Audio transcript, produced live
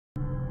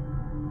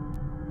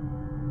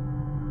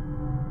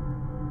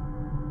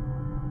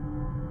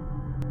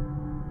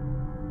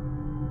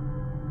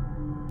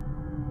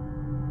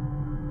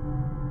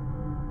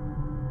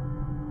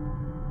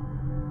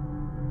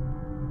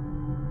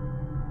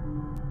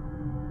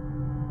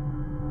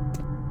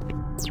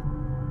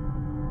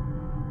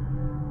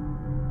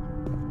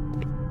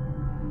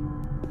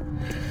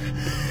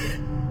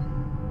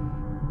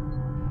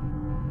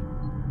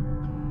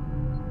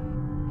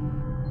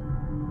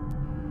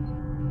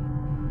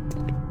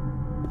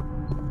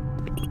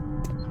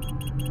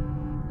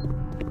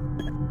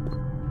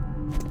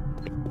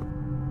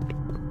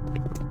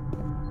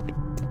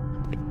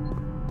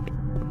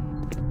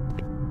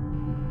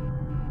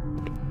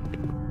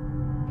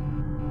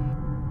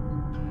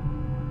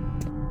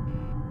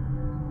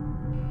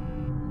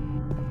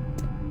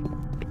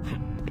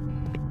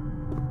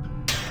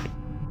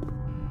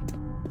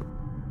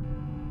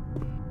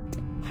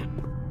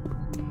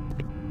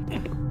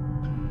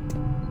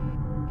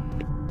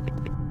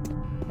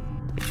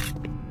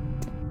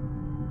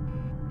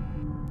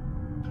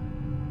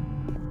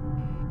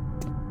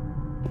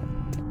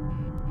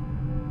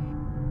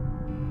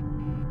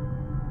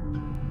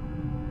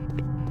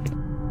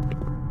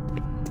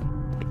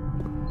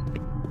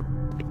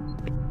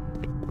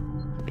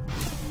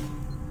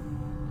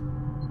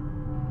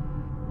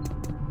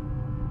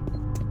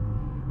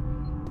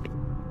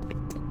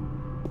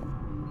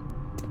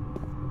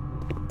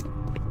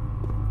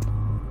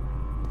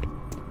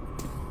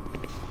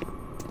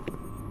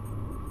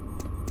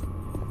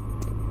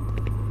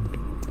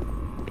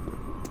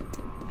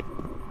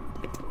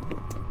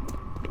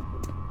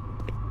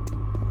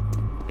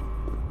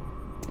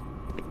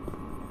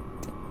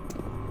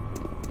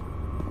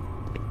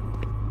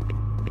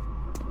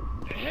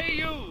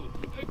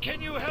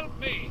Can you help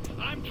me?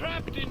 I'm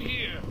trapped in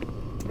here.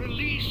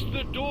 Release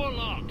the door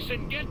locks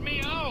and get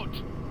me out.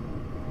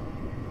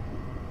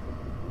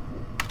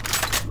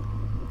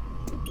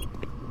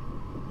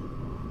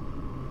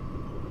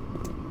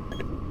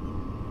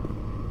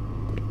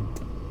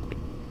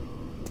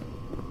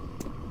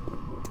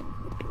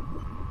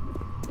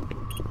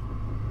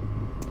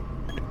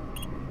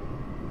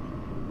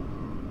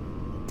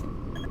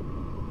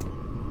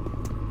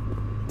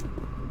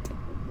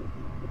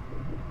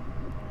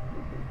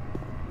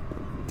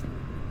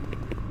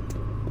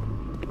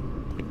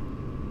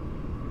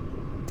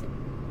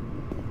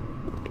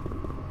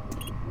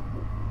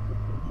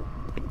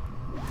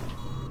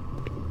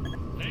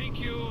 Thank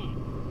you.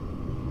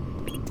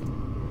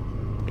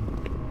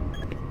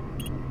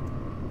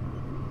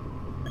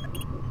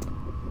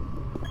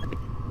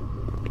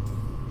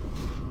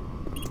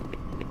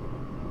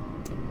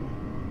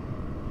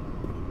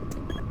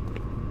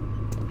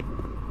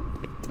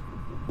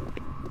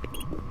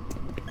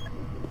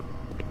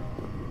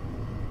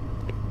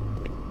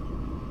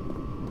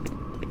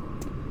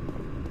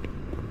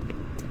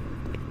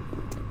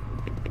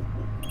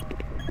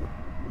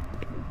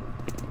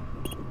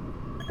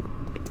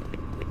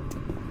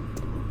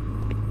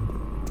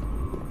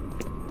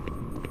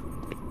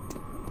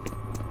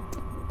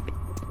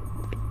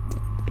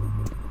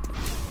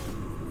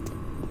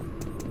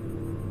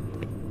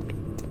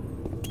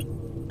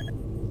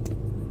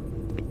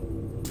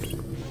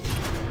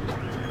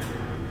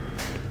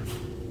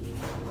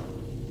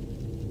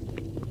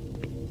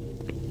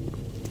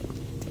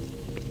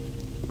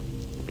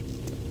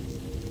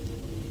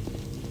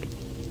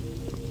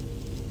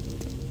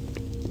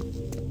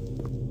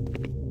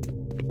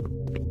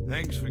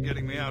 Thanks for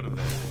getting me out of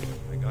there.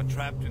 I got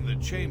trapped in the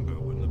chamber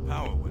when the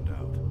power went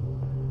out.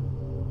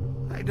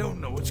 I don't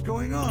know what's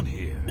going on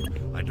here.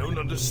 I don't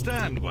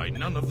understand why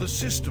none of the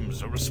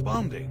systems are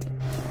responding.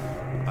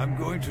 I'm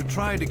going to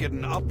try to get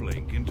an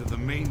uplink into the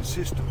main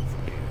system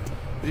from here.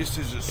 This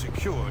is a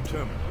secure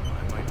terminal.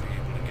 I might be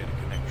able to get a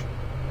connection.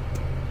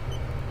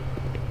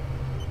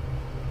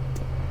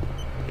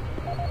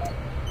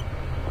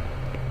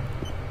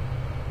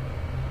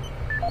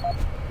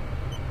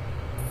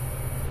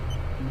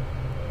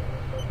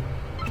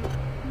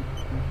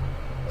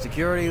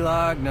 Security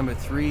log number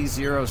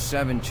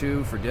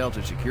 3072 for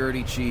Delta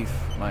Security Chief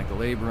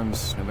Michael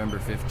Abrams, November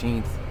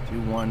 15th,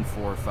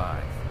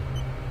 2145.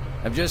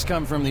 I've just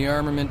come from the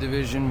Armament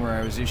Division where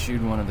I was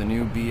issued one of the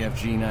new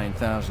BFG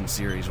 9000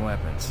 series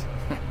weapons.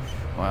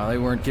 Well, they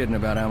weren't kidding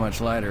about how much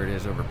lighter it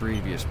is over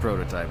previous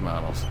prototype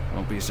models.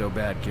 Won't be so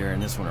bad carrying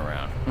this one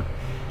around.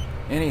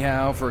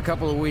 Anyhow, for a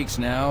couple of weeks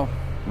now,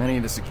 many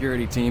of the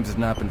security teams have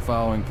not been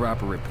following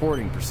proper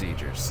reporting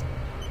procedures.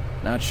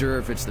 Not sure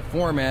if it's the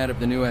format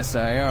of the new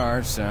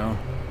SIR, so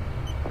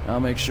I'll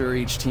make sure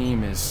each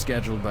team is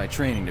scheduled by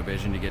training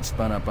division to get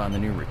spun up on the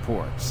new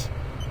reports.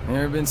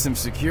 There have been some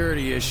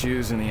security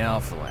issues in the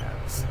Alpha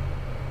Labs.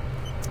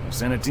 I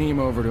sent a team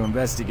over to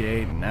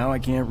investigate, and now I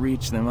can't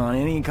reach them on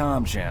any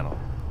comm channel.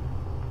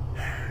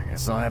 I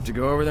guess I'll have to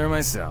go over there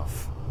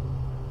myself.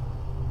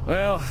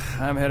 Well,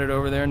 I'm headed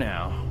over there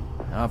now.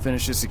 I'll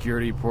finish the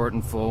security report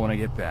in full when I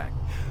get back.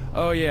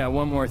 Oh yeah,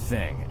 one more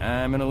thing.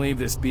 I'm gonna leave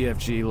this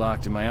BFG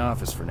locked in my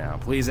office for now.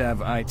 Please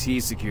have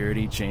IT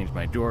security change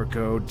my door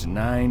code to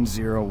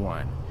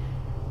 901.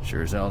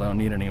 Sure as hell don't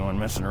need anyone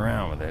messing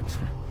around with it.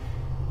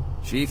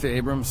 Chief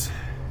Abrams,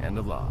 end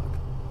of log.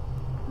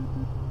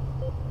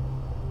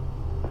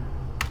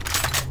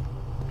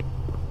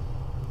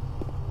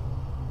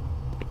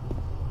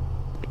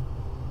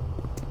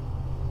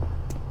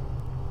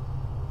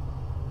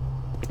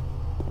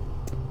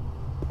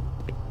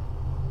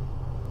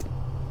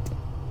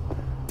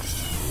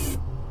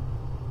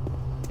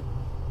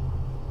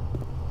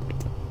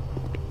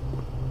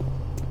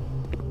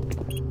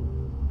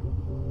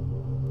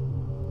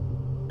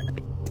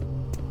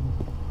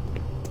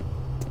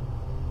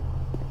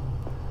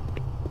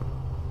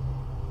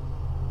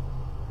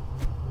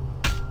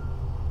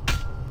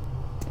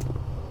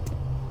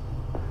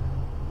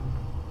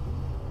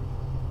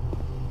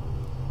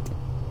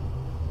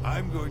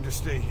 I'm going to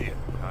stay here.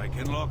 I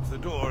can lock the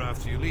door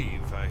after you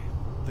leave. I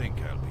think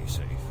I'll be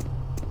safe.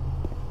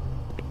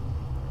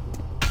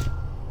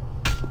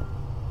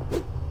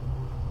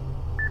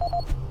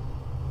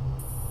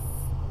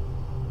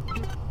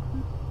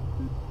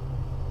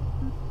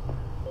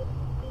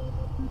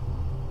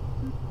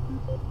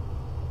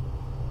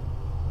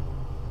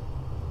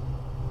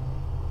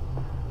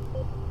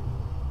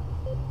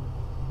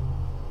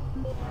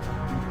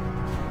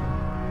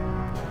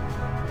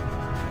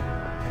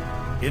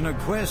 In a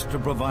quest to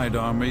provide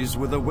armies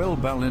with a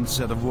well-balanced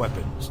set of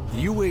weapons,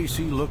 the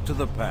UAC looked to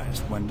the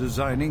past when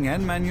designing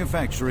and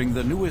manufacturing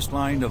the newest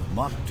line of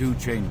Mach 2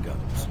 chain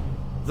guns.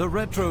 The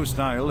retro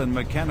style and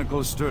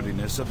mechanical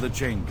sturdiness of the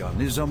chain gun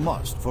is a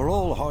must for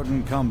all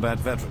hardened combat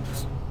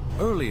veterans.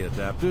 Early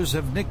adapters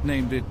have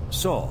nicknamed it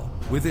SAW.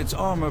 With its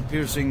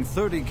armor-piercing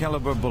 30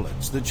 caliber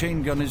bullets, the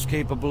chain gun is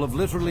capable of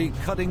literally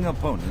cutting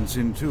opponents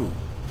in two.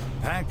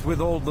 Packed with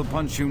all the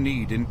punch you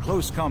need in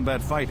close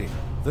combat fighting,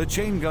 The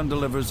chain gun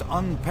delivers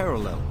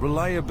unparalleled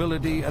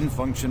reliability and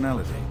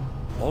functionality.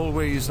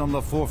 Always on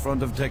the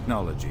forefront of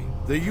technology,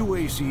 the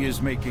UAC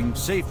is making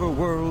safer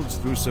worlds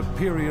through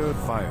superior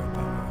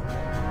firepower.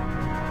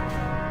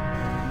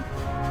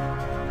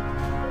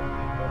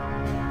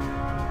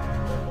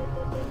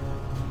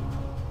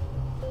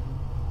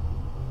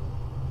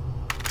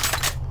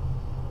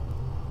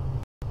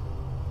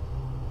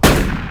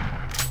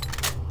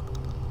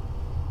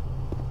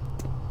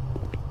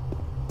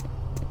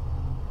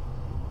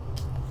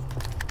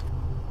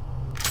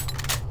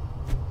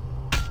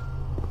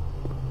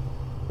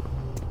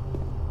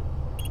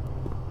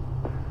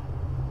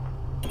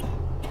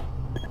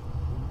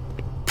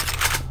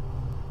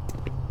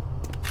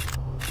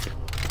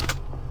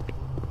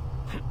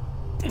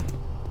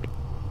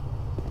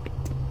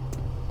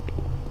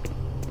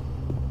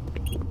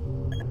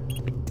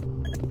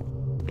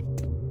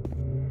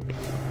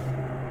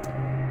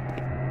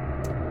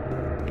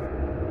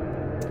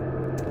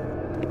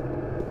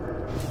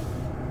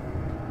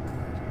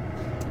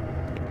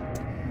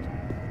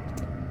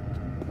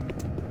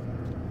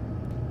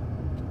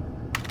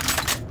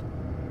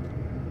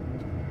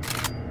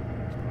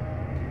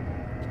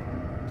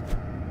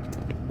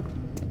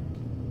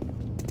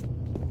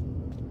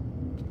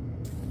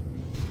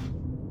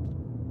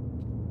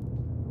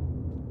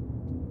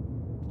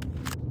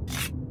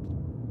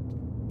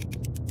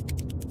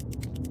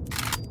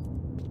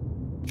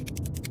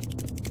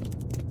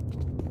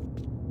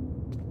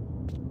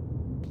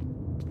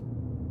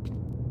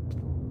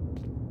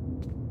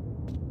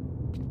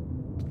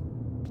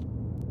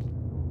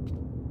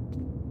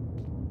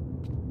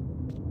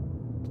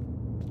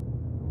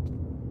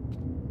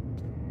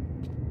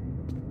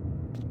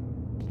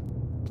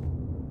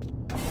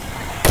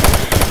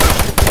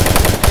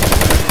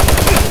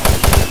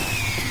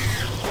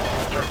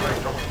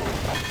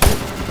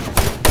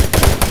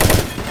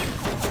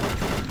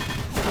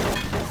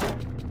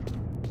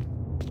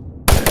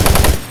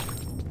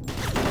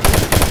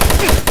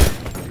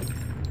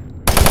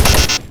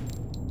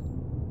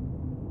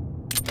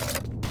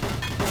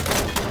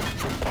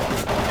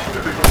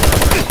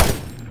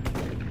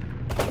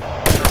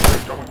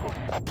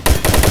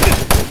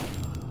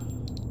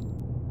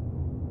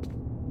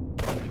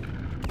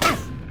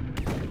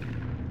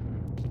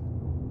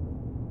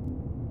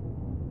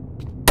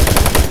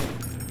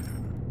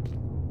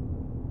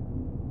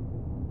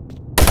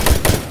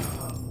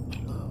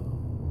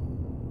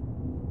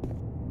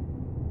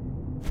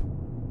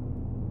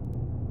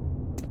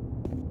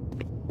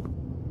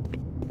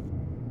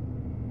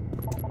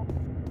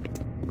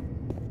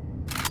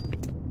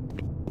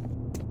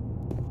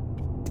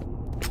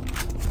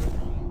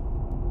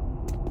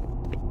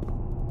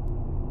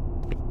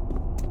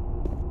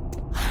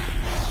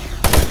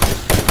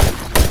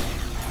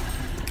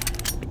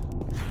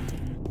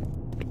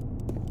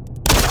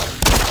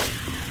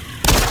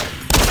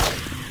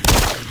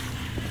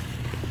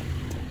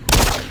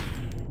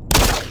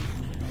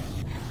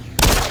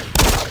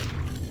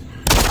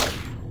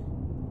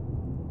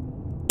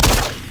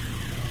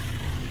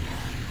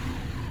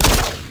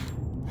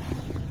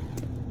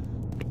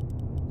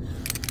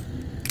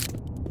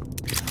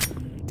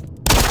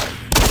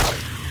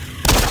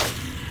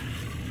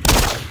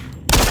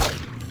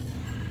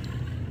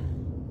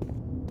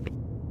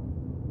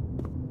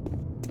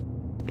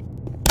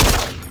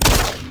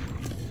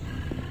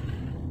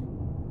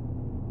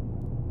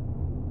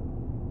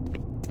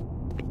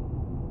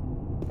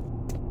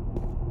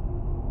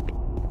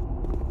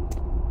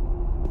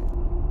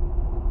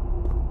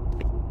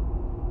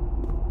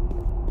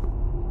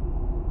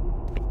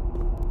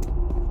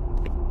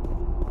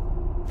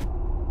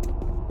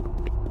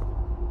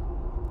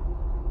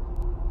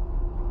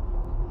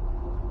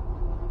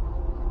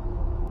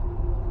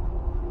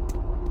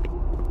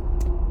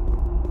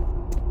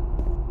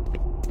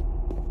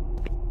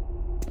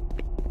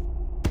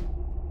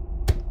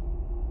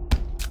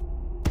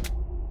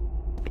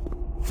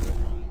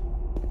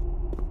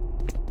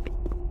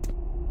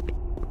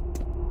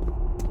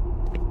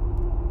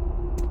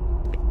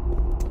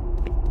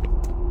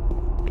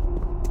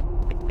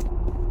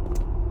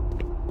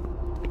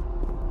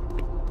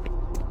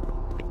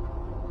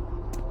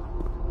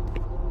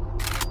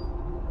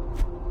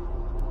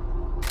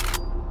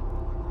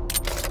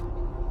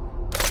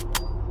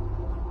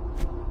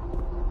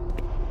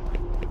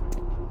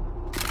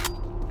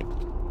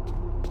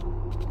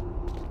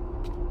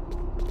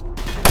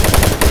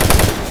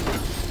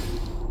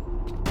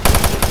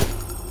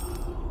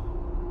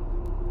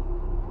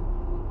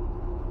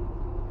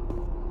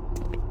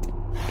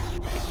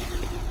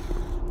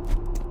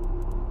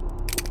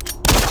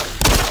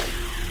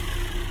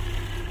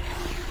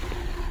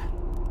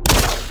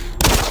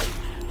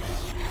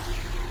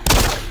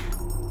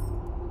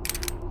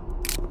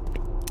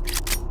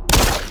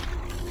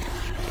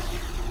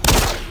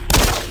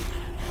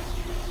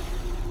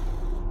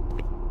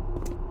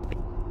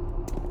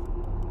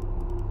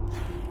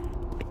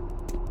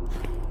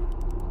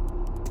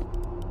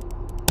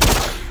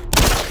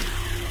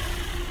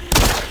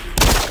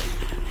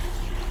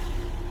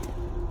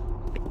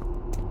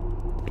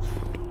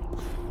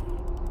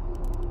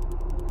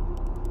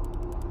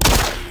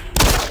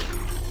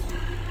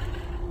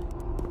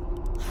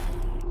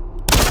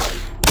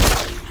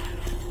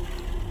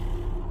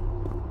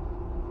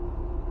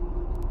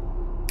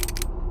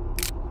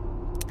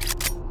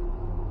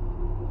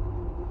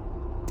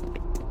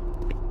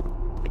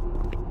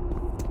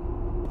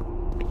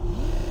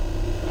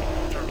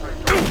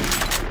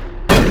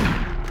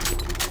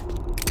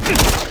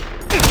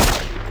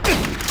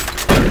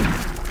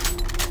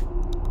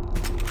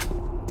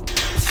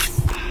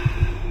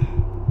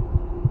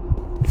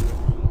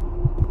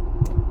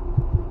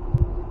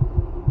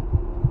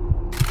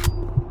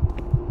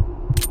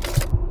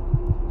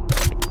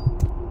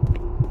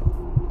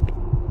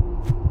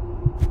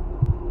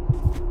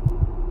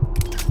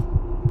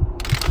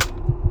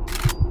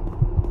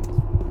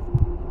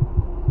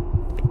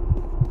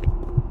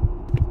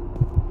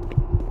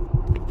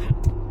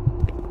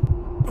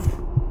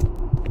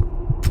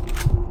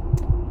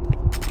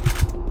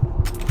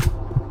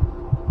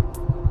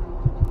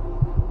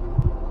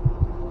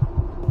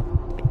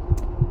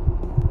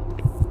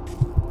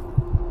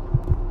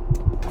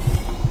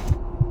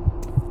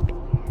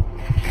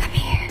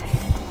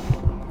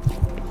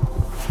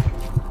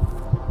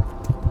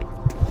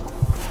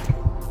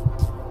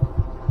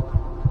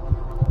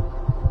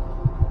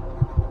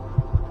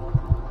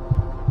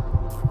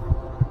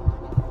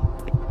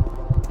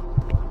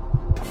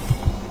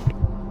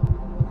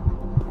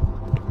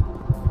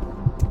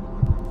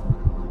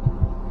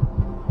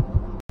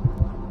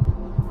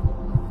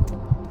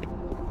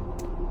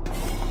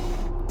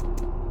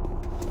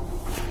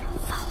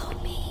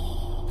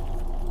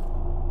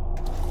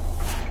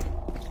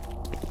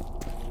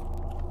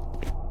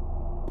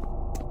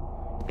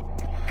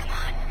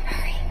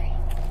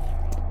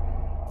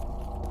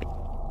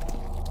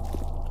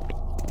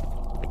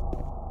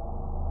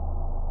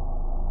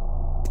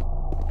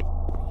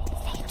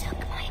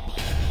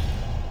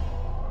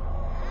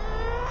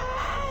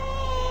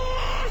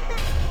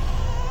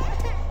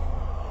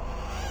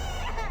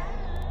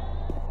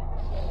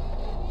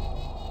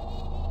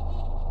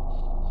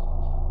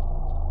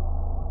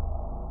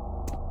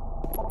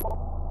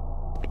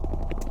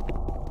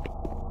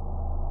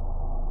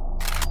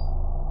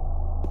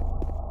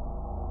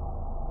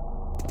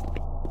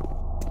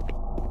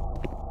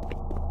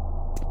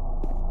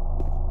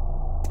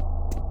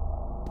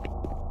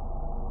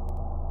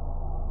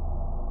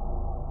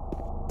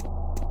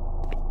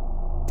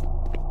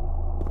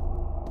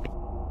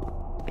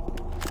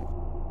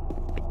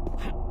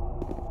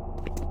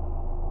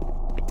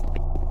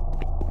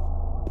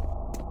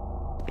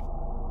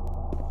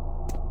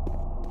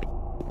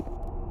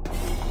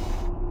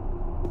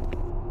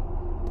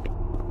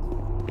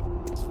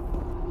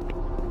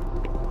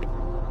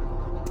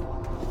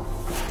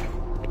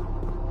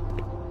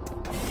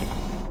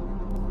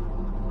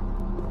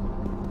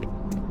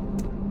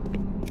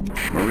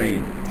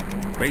 Marine.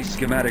 Base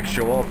schematics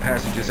show all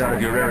passages out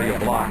of your area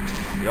blocked.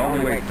 The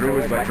only way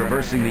through is by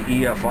traversing the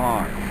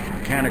EFR,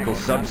 mechanical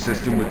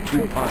subsystem with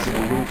 2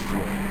 possible routes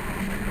through it.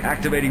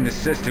 Activating the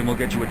system will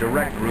get you a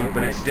direct route,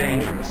 but it's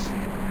dangerous.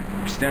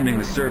 Extending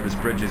the service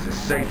bridges is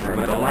safer,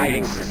 but the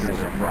lighting systems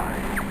are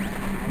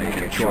fried. Make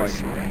a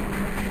choice, Marine.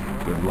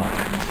 Good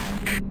luck.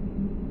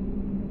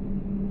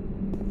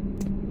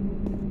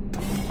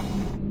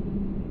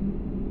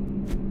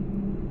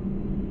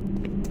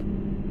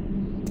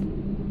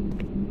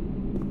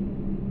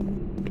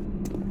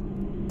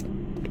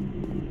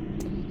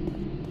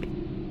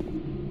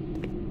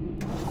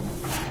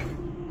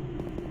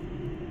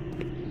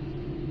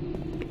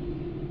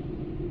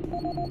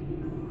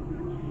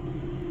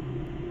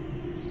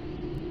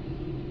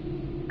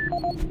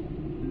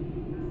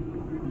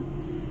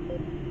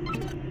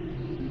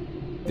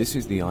 This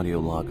is the audio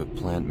log of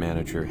Plant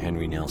Manager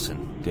Henry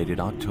Nelson, dated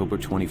October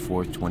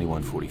 24th,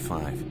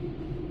 2145.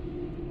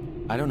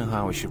 I don't know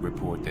how I should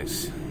report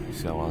this,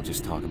 so I'll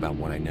just talk about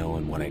what I know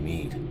and what I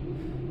need.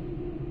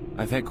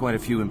 I've had quite a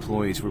few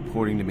employees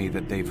reporting to me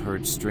that they've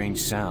heard strange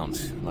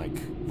sounds, like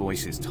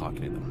voices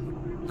talking to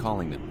them,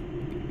 calling them,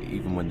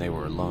 even when they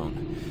were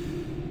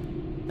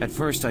alone. At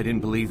first, I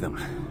didn't believe them.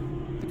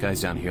 The guys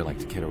down here like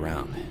to kid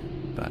around,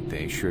 but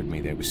they assured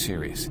me they were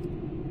serious.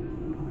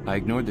 I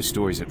ignored the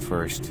stories at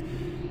first,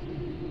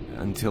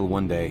 until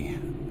one day,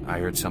 I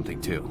heard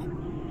something too.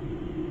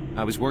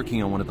 I was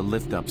working on one of the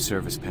lift-up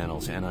service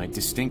panels, and I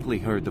distinctly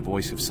heard the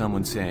voice of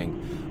someone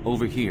saying,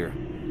 "Over here."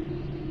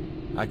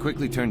 I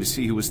quickly turned to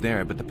see who was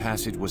there, but the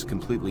passage was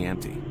completely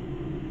empty.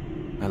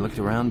 I looked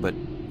around, but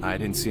I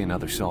didn't see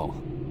another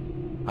soul.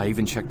 I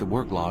even checked the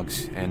work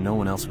logs, and no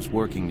one else was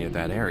working near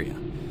that area.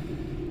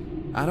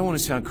 I don't want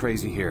to sound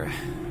crazy here,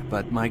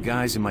 but my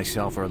guys and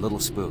myself are a little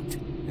spooked,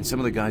 and some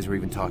of the guys were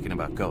even talking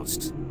about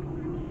ghosts.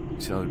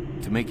 So,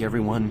 to make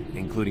everyone,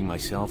 including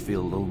myself, feel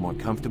a little more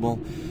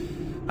comfortable,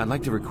 I'd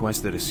like to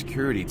request that a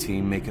security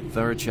team make a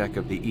thorough check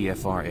of the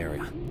EFR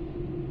area.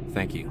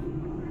 Thank you.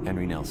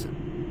 Henry Nelson.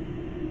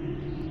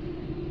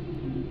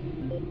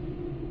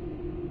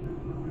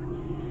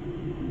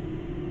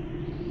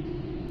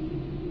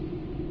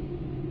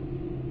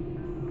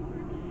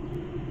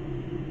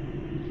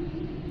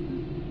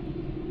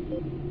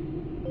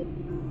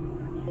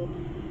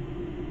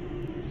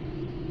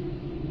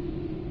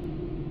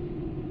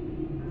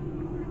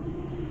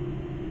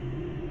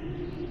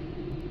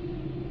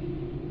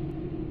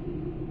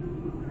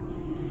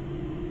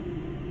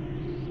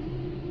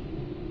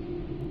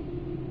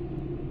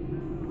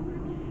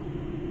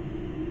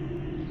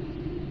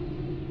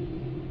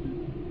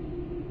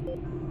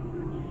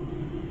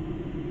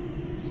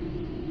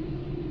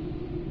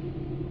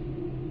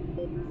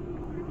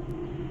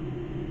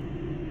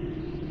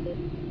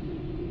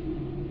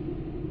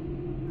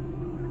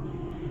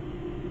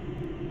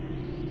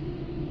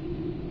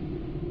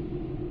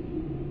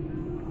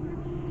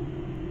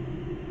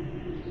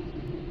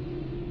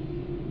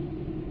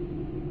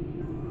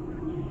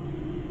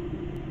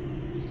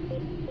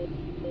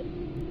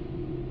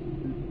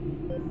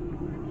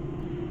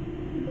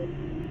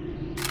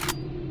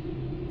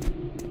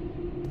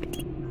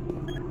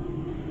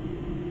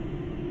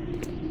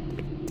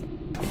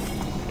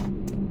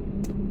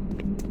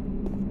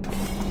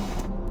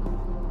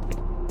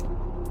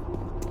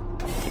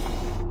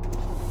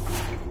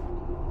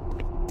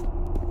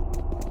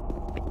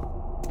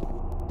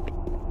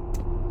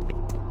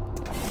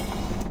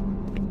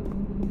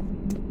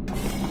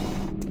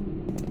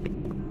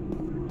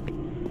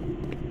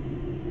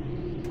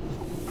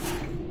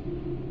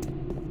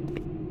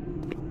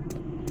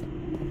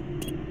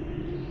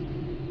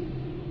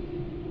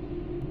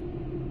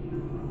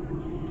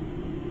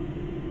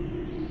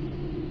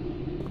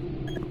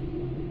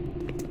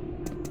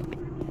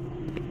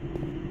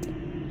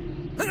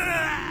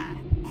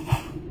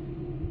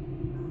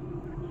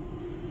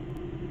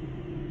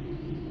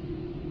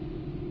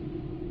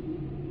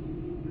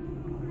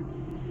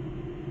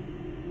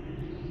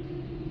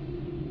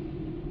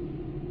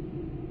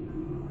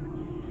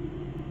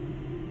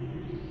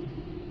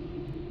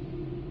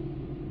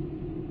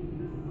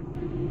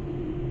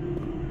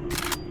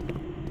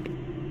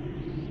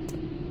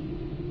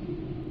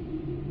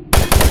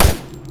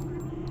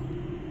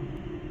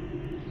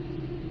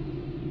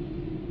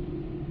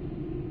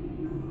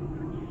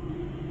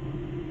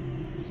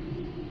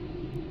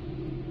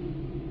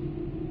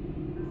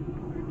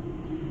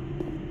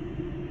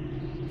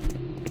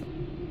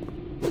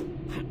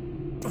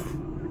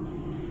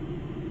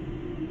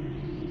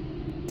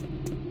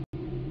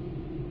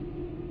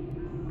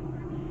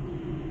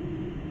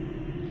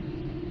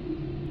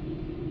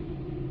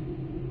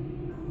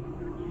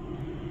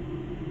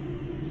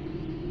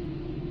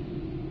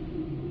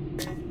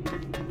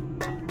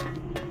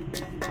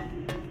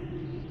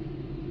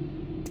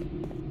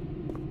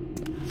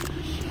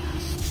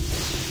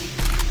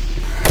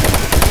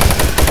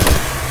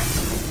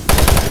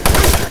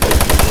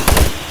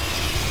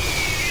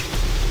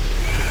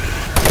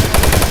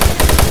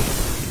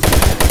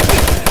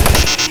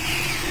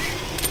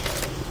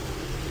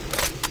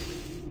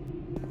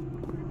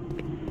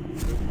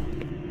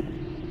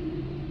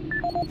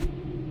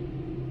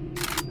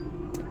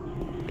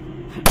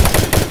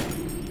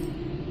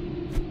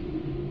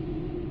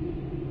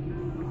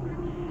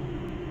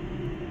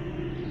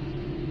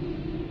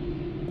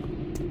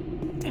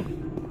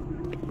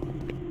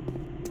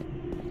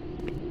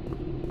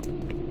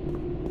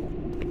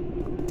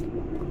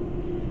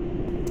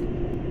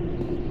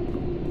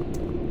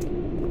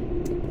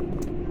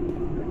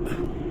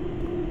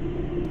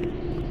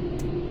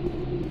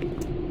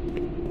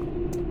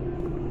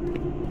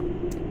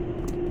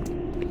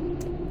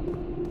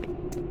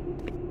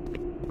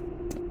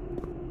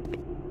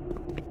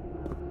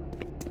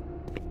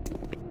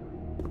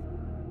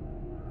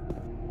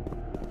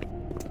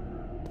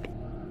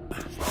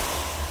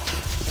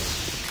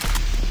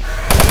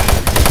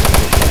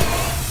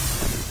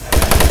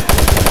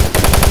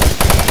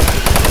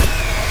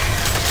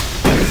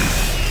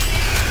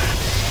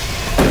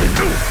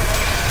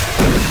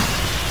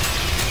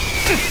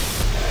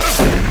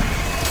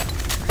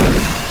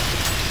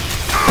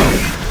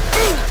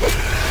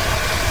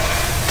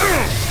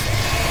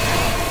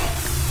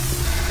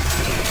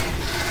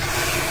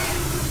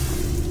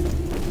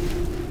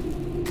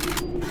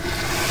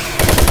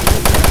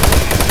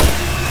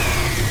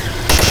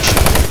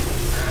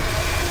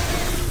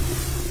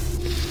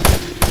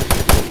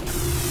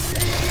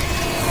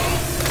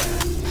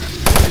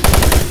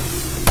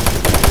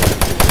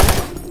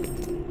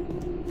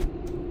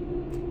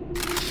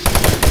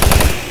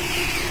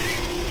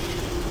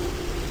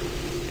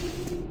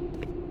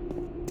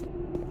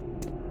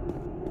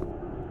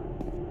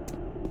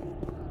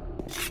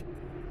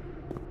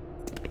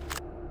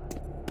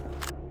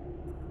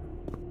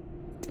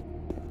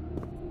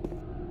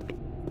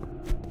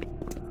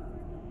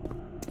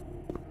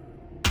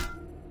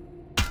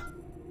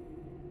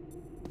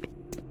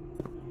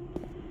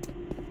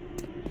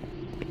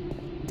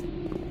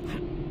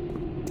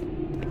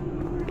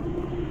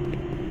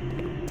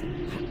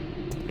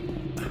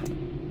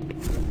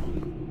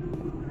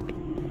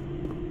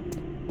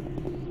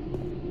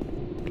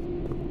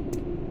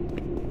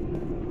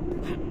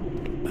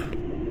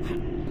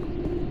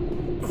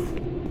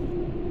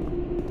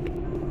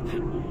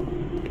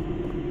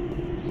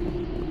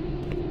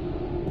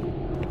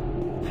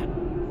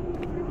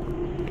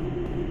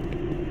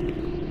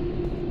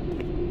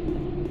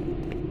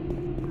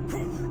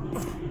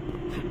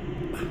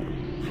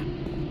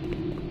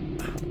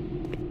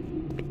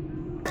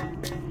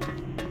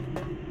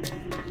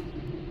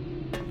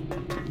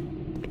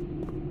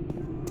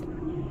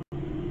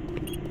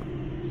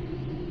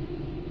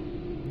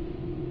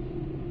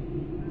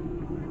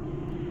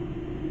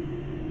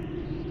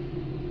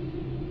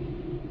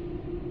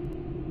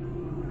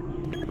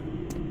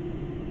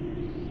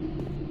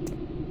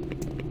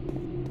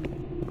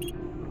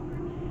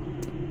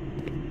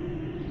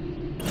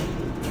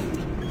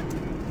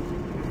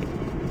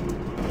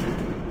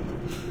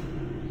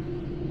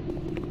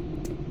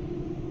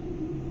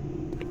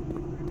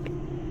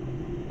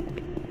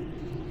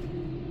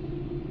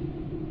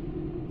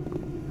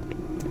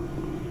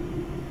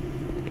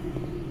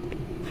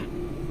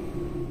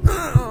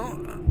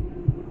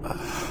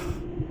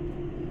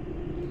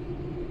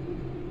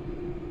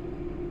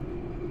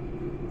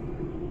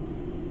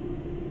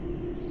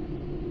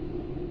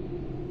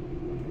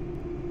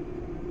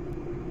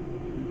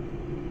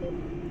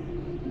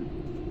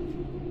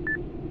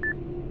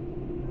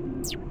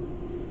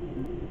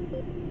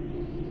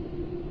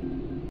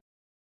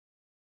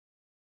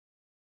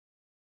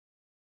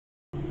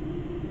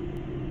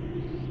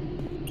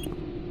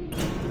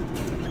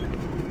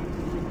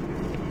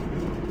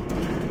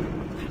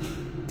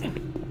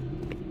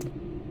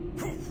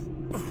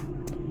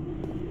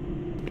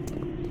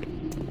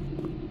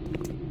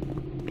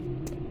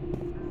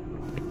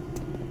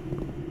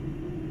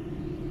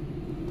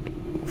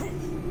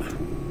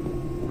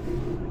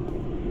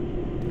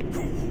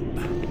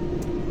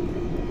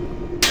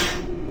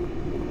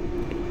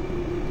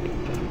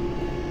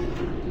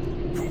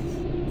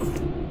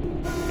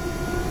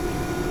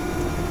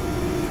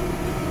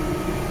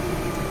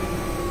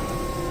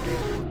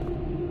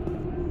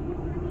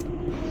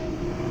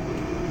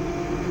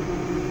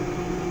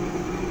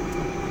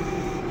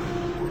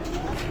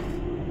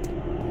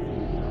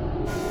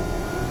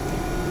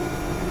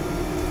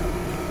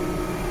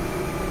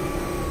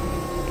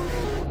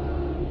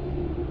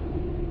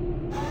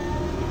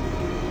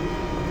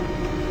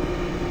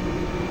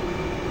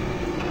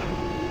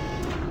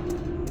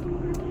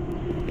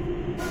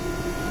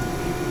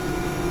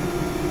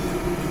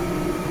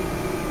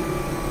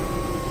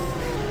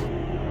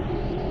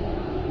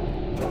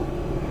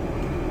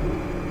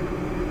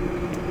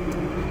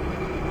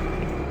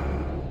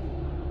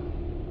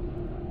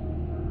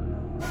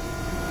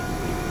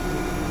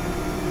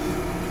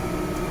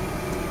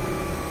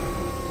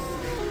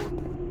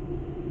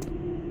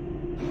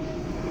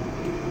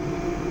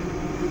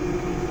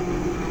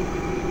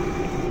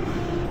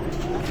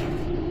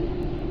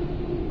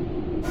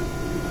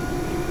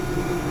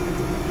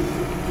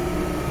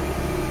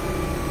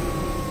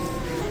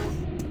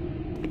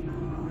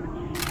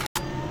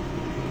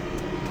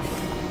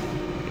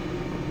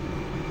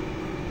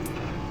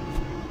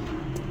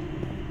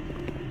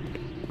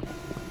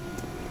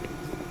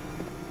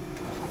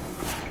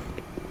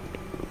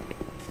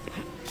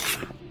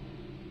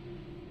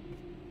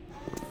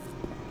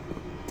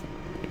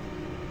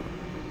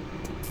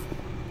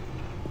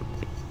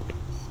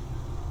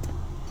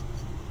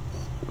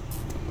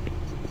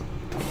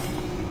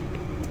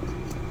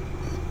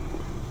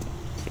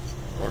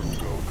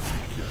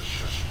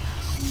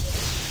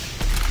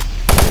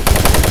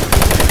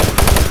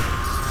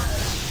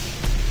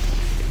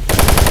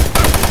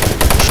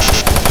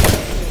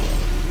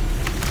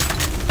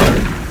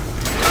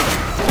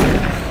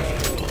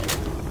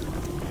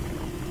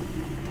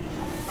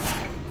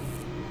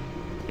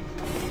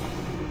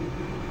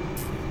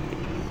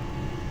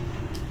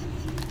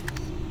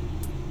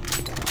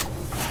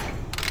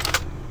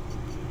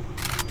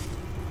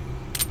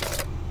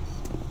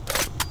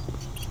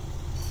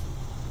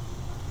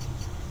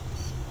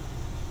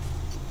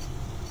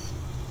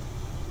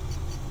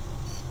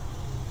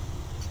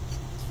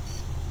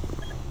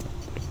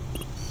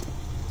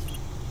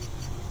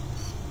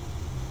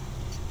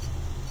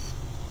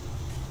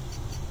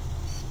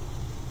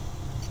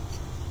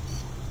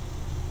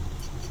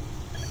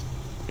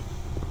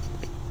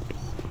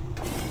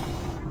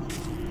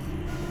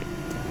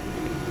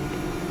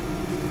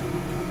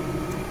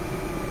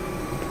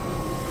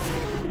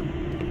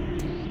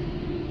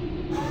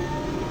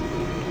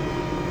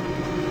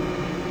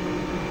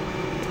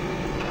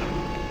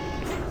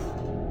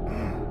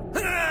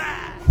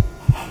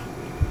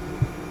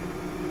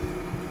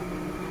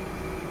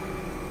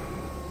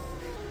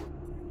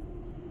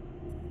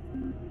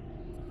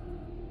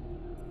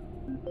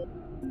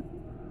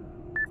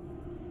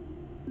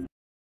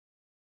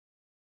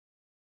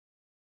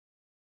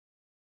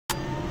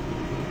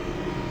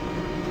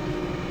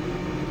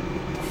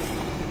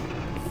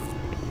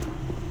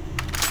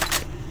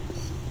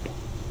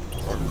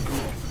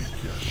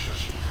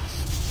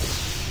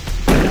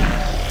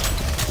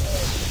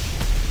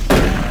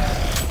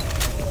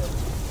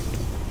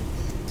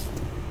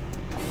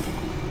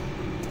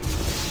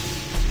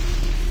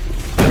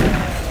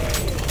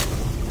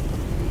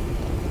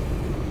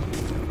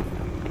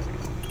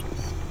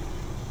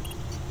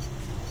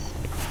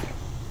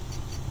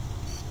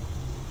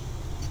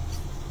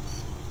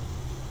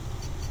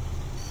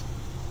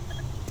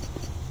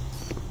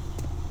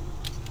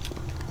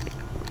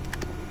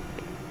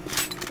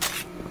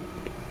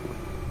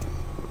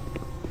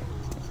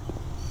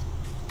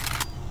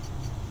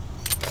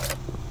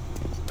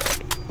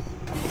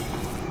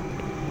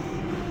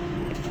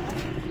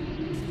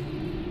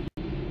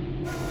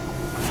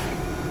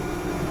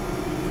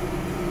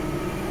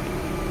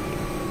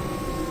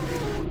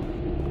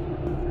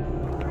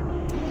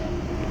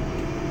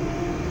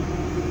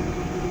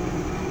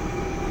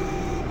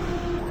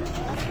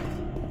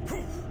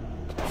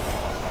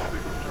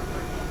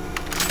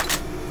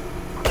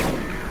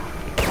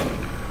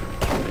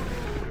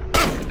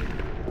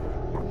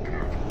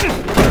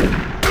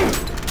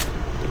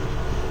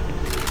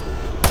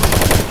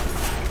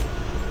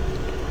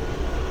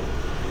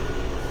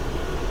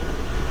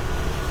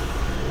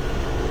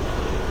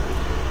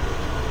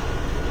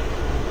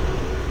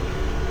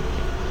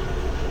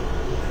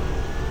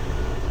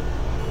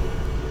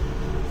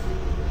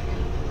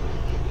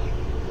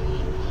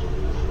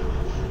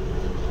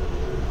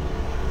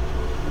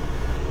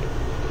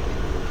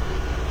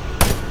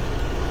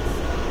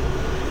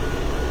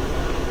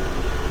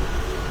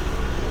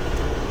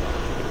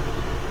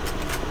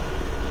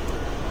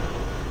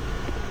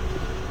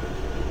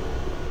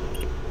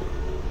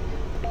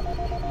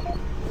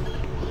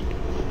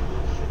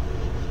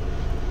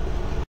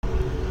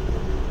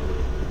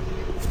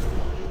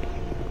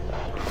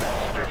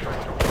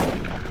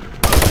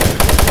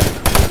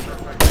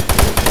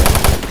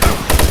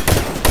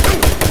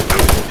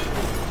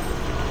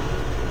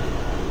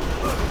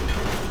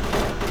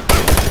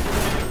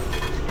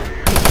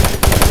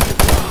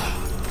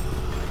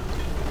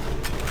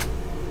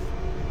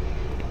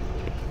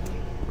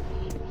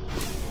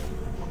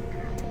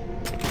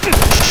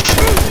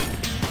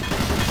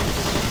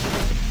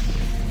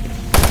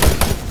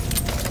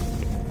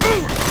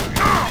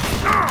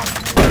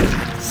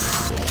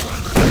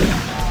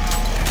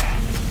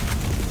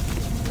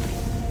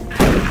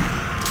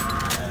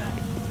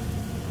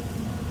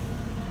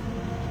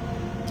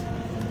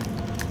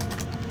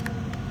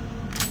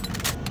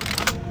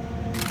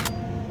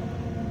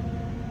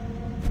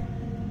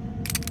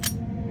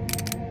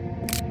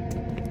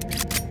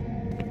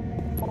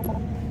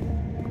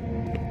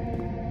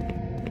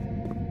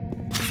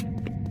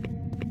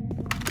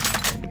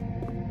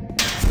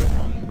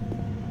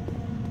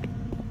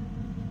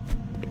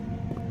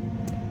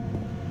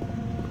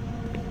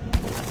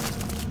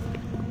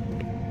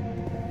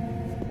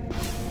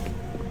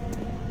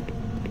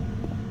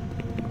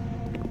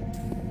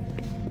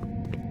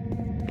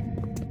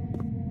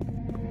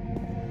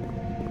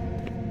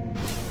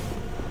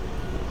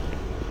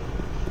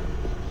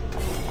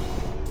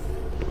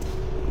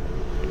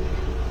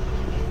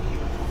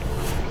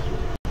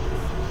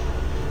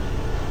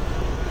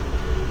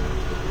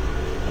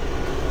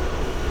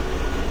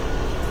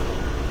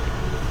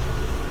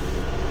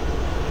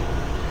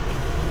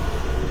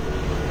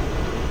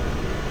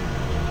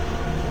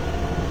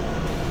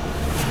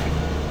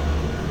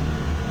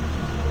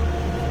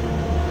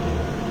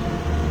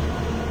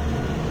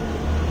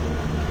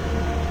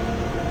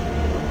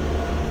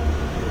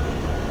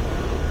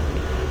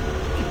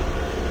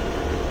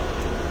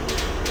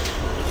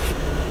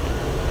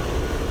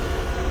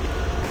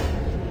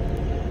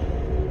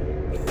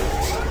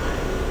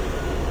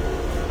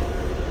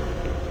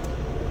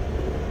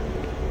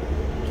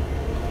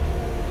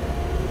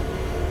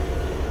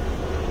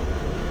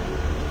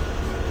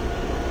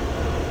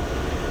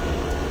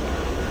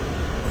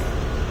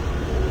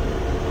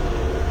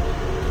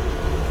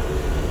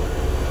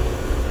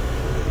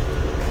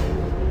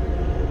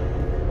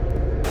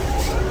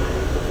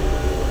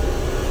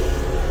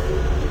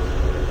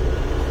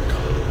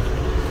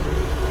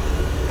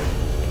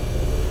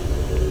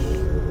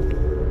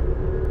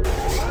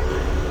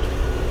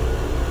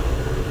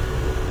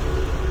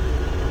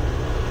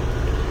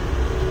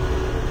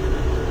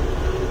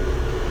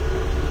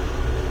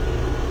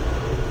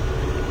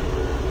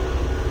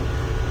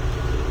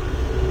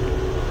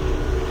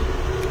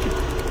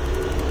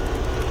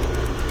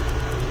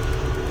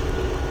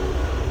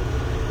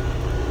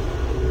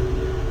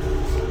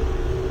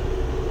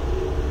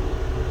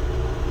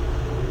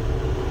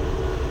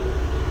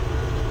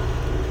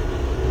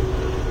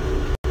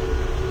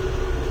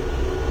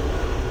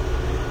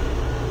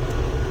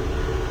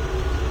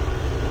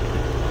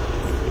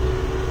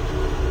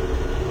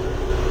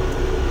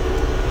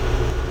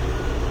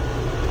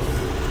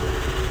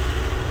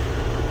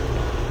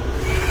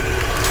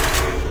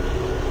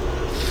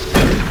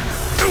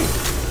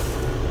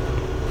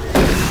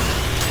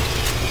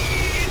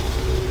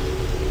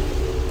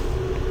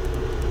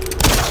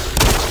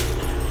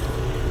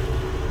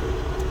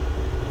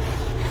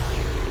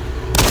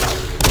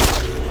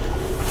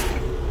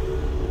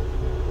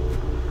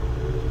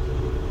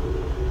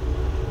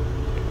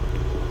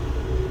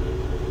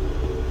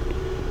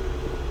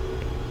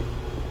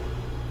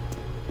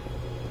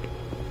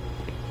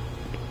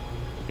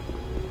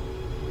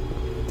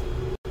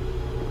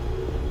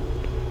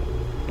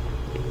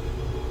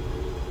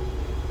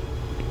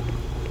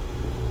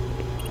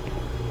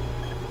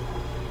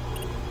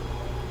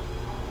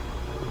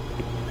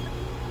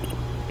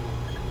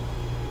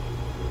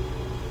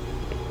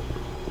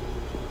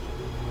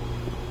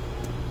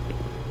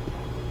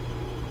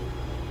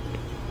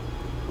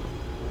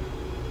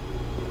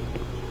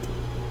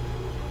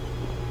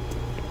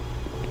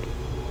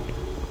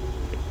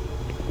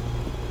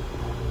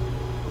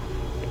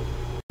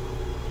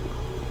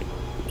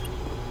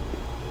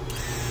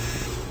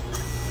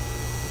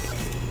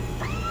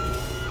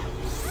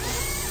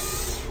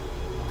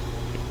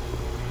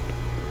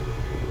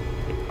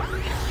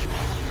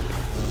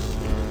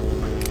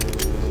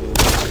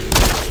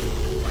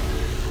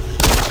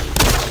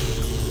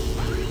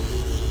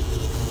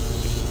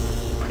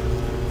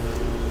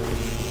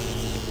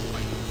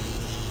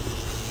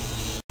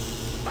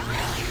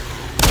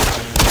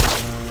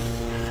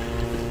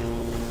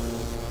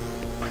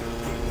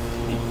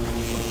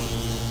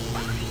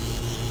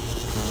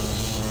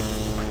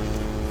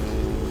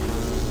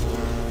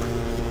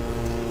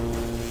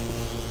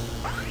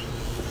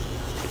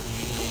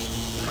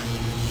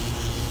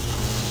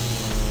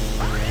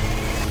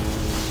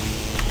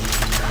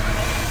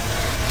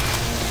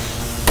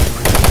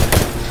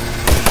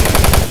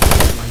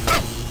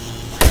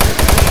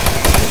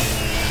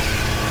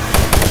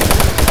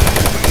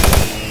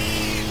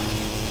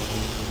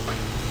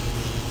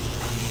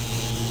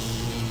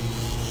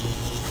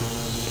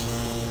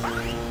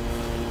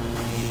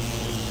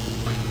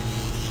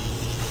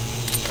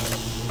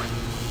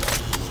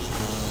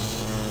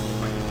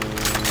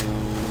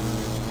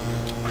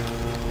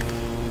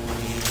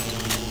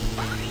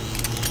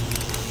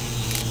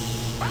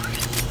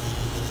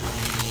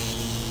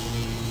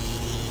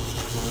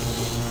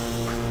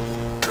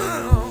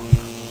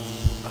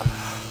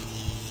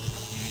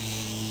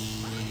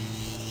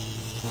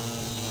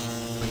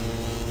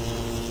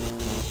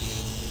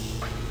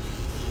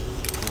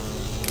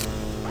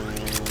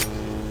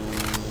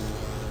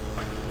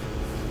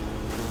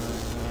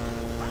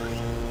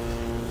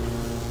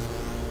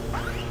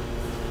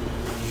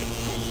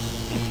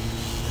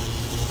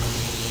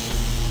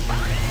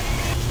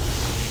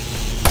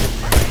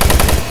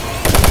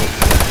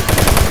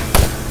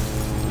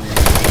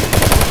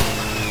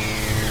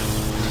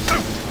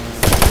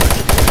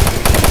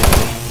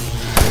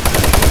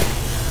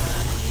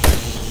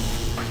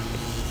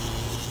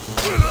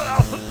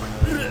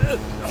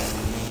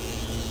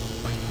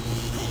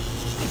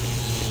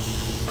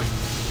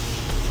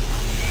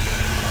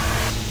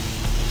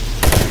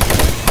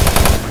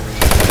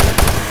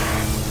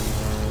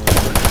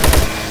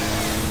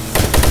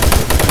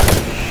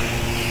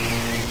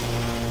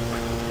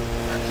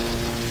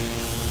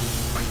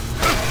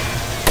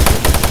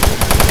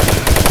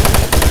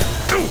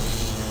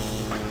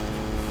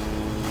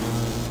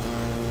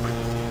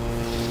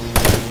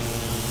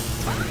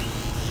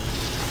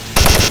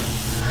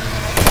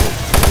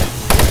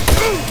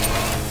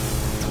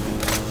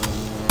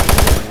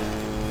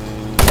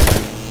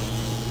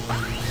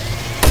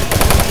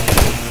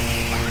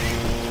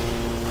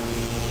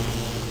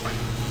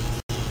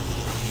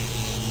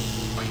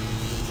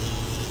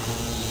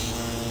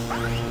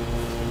 Bye.